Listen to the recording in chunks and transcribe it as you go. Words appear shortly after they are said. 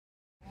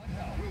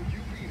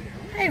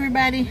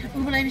everybody,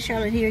 Uber Lady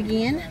Charlotte here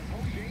again,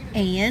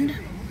 and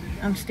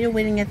I'm still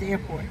waiting at the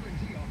airport.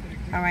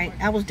 Alright,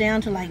 I was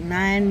down to like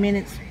 9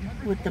 minutes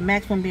with the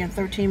maximum being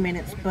 13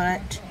 minutes,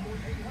 but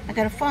I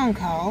got a phone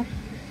call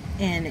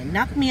and it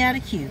knocked me out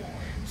of queue,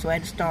 so I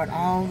had to start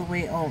all the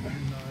way over.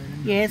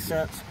 Yeah, it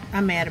sucks.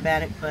 I'm mad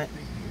about it, but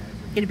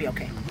it'll be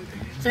okay.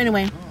 So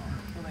anyway,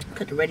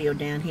 put the radio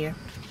down here.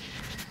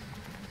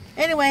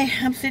 Anyway,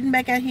 I'm sitting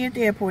back out here at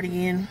the airport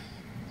again,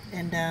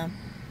 and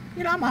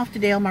you know, I'm off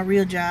today on my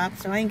real job,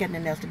 so I ain't got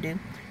nothing else to do.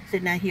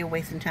 Sitting out here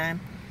wasting time,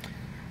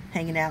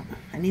 hanging out.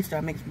 I need to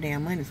start making some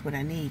damn money. Is what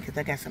I need, because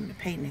I got something to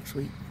pay next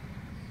week.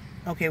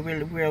 Okay,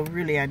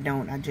 really I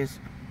don't. I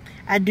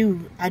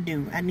do. I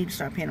need to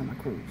start paying on my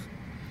cruise.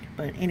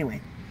 But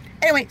anyway,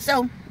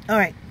 so all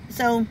right.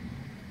 So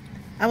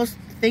I was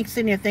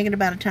sitting there thinking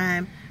about a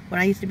time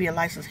when I used to be a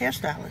licensed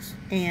hairstylist,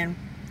 and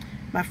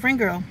my friend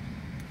girl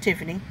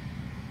Tiffany,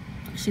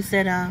 she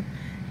said,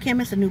 Kim,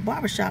 it's a new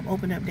barbershop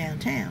opened up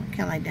downtown,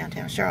 kind of like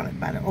downtown Charlotte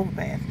by the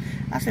overpass.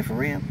 I said, for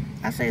real?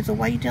 I said, so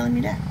why you telling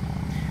me that?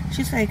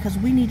 She said, because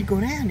we need to go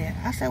down there.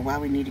 I said, why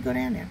we need to go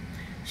down there?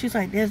 She's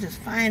like, there's this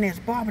fine-ass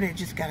barber that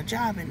just got a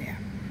job in there.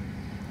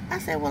 I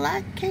said, well,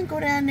 I can't go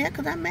down there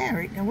because I'm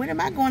married. And what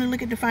am I going to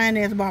look at the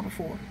fine-ass barber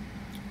for?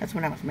 That's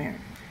when I was married.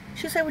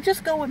 She said, well,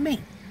 just go with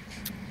me.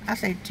 I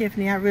said,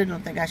 Tiffany, I really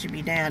don't think I should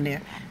be down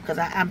there, because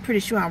I'm pretty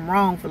sure I'm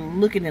wrong for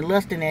looking and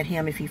lusting at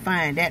him if he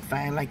fine that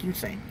fine, like you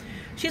say.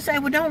 She said,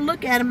 well, don't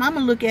look at him. I'm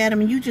going to look at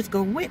him, and you just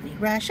go with me,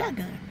 ride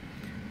shotgun.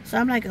 So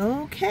I'm like,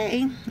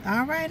 okay,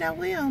 all right, I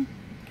will. All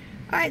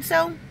right,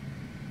 so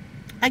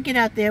I get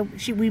out there.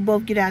 We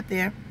both get out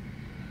there.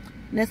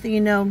 Next thing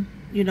you know,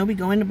 we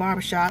go in the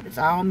barbershop. It's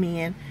all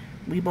men.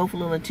 We both a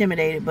little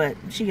intimidated, but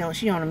she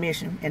on a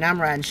mission, and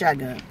I'm riding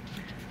shotgun.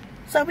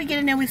 So we get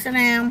in there, we sit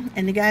down,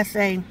 and the guy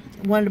say,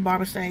 one of the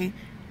barbers say,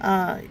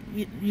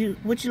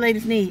 what you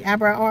ladies need,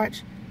 eyebrow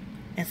arch?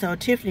 And so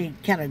Tiffany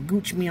kind of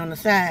gooched me on the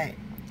side.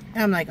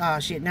 And I'm like, oh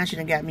shit, now she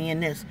done got me in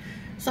this.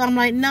 So I'm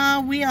like,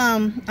 no,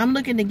 I'm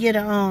looking to get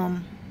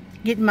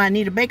my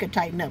Anita Baker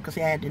tightened up, because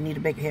I had the Anita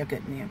Baker haircut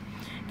in there.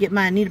 Get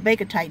my Anita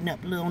Baker tightened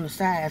up a little on the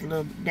sides, a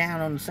little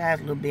down on the sides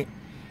a little bit.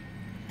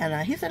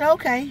 And he said,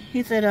 okay.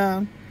 He said,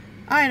 all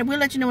right, we'll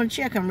let you know when the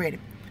chair come ready.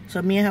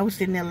 So me and her was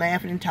sitting there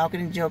laughing and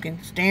talking and joking,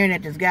 staring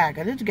at this guy,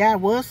 because this guy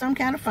was some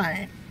kind of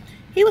fine.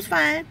 He was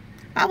fine.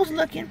 I was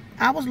looking.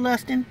 I was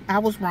lusting. I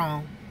was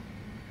wrong.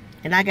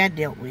 And I got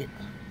dealt with.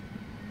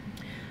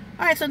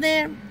 Alright, so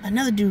then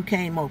another dude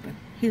came open.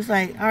 He was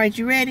like, alright,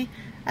 you ready?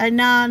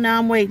 No,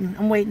 I'm waiting.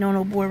 I'm waiting on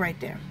old boy right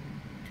there.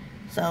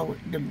 So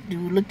the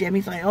dude looked at me.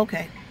 He's like,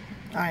 okay.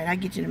 Alright, I'll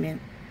get you in a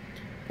minute.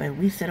 But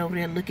we sat over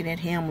there looking at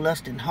him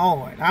lusting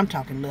hard. I'm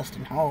talking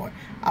lusting hard.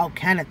 All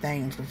kind of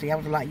things. Because see, I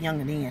was a lot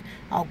younger then.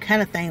 All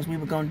kind of things we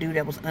were going to do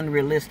that was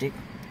unrealistic.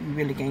 You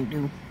really can't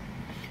do.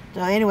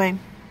 So anyway,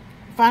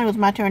 finally it was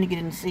my turn to get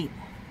in the seat.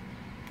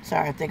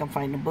 Sorry, I think I'm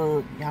fighting a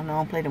bug. Y'all know I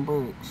don't play them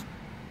bugs.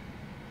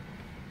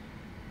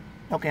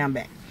 Okay, I'm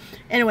back.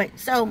 Anyway,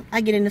 so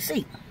I get in the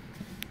seat.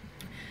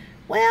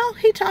 Well,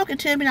 he talking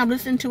to me and I'm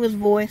listening to his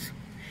voice.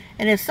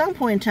 And at some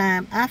point in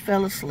time, I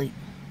fell asleep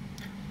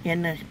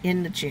in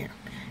the chair.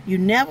 You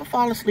never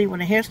fall asleep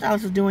when a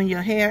hairstylist is doing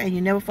your hair, and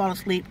you never fall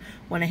asleep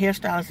when a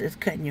hairstylist is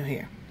cutting your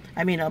hair.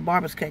 I mean, a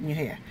barber's cutting your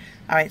hair.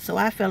 All right, so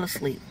I fell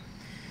asleep.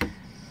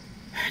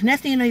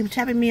 Next thing you know, he was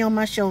tapping me on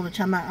my shoulder,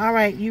 talking about, all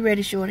right, you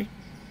ready, shorty?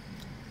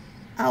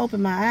 I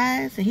opened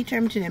my eyes, and he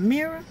turned me to the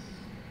mirror.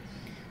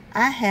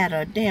 I had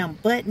a damn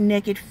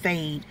butt-naked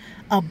fade.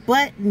 A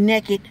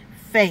butt-naked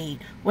fade.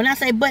 When I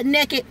say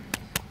butt-naked,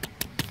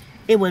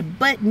 it was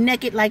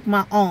butt-naked like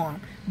my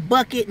arm.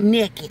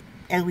 Bucket-naked,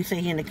 as we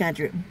say here in the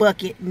country.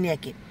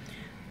 Bucket-naked.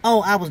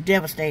 Oh, I was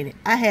devastated.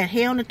 I had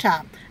hair on the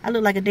top. I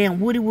looked like a damn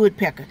Woody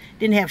Woodpecker.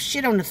 Didn't have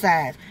shit on the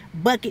sides.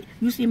 Bucket.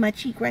 You see my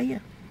cheek right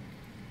here?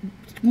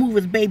 Move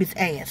his baby's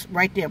ass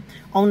right there.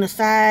 On the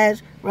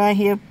sides, right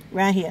here,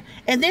 right here.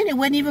 And then it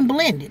wasn't even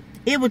blended.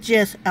 It was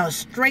just a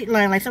straight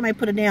line, like somebody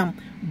put a damn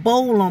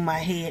bowl on my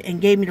head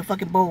and gave me the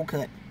fucking bowl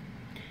cut.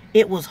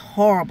 It was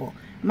horrible.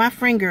 My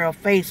friend girl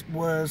face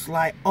was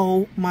like,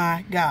 oh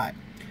my God.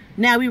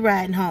 Now we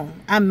riding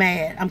home. I'm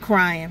mad. I'm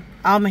crying.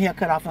 All my hair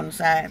cut off on the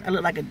sides. I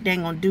look like a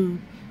dang on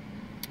dude.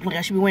 Like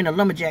I should be wearing a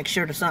lumberjack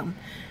shirt or something.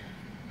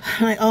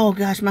 I'm like, oh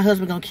gosh, my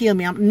husband gonna kill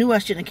me. I knew I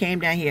shouldn't have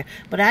came down here.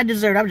 But I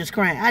deserved it. I was just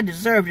crying. I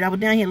deserved it. I was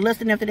down here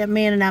lusting after that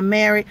man and I'm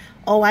married.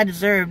 Oh, I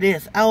deserve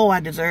this. Oh,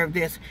 I deserve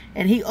this.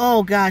 And he,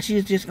 oh gosh,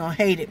 he's just gonna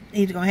hate it.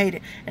 He's gonna hate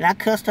it. And I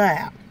cussed her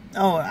out.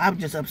 Oh, I was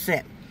just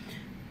upset.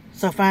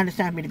 So finally it's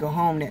time for me to go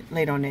home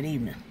later on that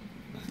evening.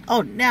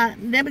 Oh, now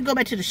let me go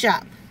back to the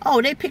shop.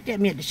 Oh, they picked at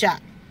me at the shop.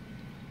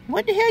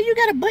 What the hell you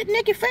got a butt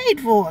naked fade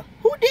for?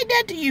 Who did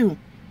that to you?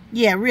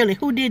 Yeah, really,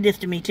 who did this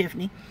to me,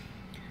 Tiffany?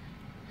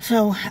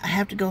 So I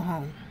have to go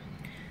home.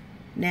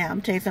 Now, I'm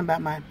going to tell you something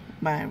about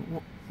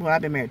well,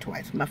 I've been married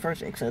twice. My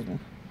first ex-husband.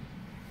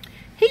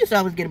 He used to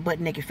always get a butt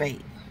naked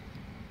fade.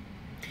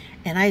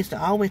 And I used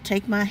to always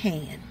take my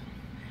hand,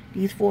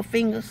 these 4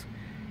 fingers,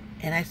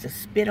 and I used to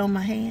spit on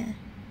my hand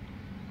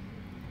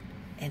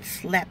and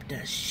slap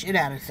the shit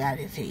out of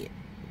his head.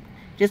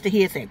 just to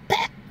hear it say,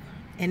 "Pat,"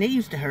 and it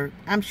used to hurt.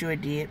 I'm sure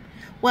it did.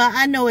 Well,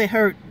 I know it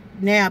hurt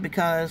now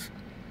because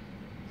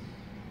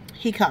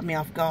he caught me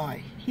off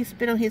guard. He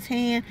spit on his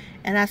hand,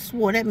 and I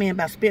swore that man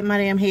about spit my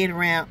damn head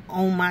around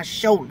on my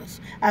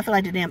shoulders. I feel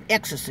like the damn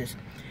exorcist.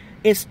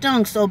 It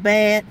stung so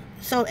bad,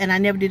 and I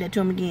never did that to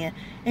him again.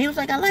 And he was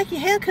like, "I like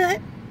your haircut."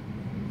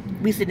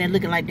 We sitting there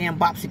looking like damn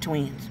Bopsy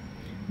twins.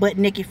 Butt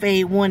naked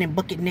fade 1 and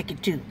bucket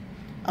naked 2.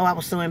 Oh, I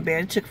was so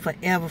embarrassed. It took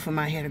forever for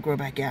my hair to grow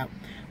back out.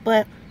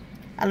 But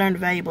I learned a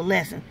valuable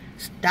lesson.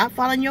 Stop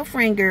following your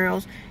friend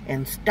girls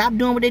and stop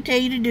doing what they tell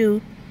you to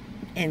do,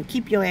 and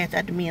keep your ass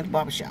at the men's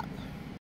barbershop.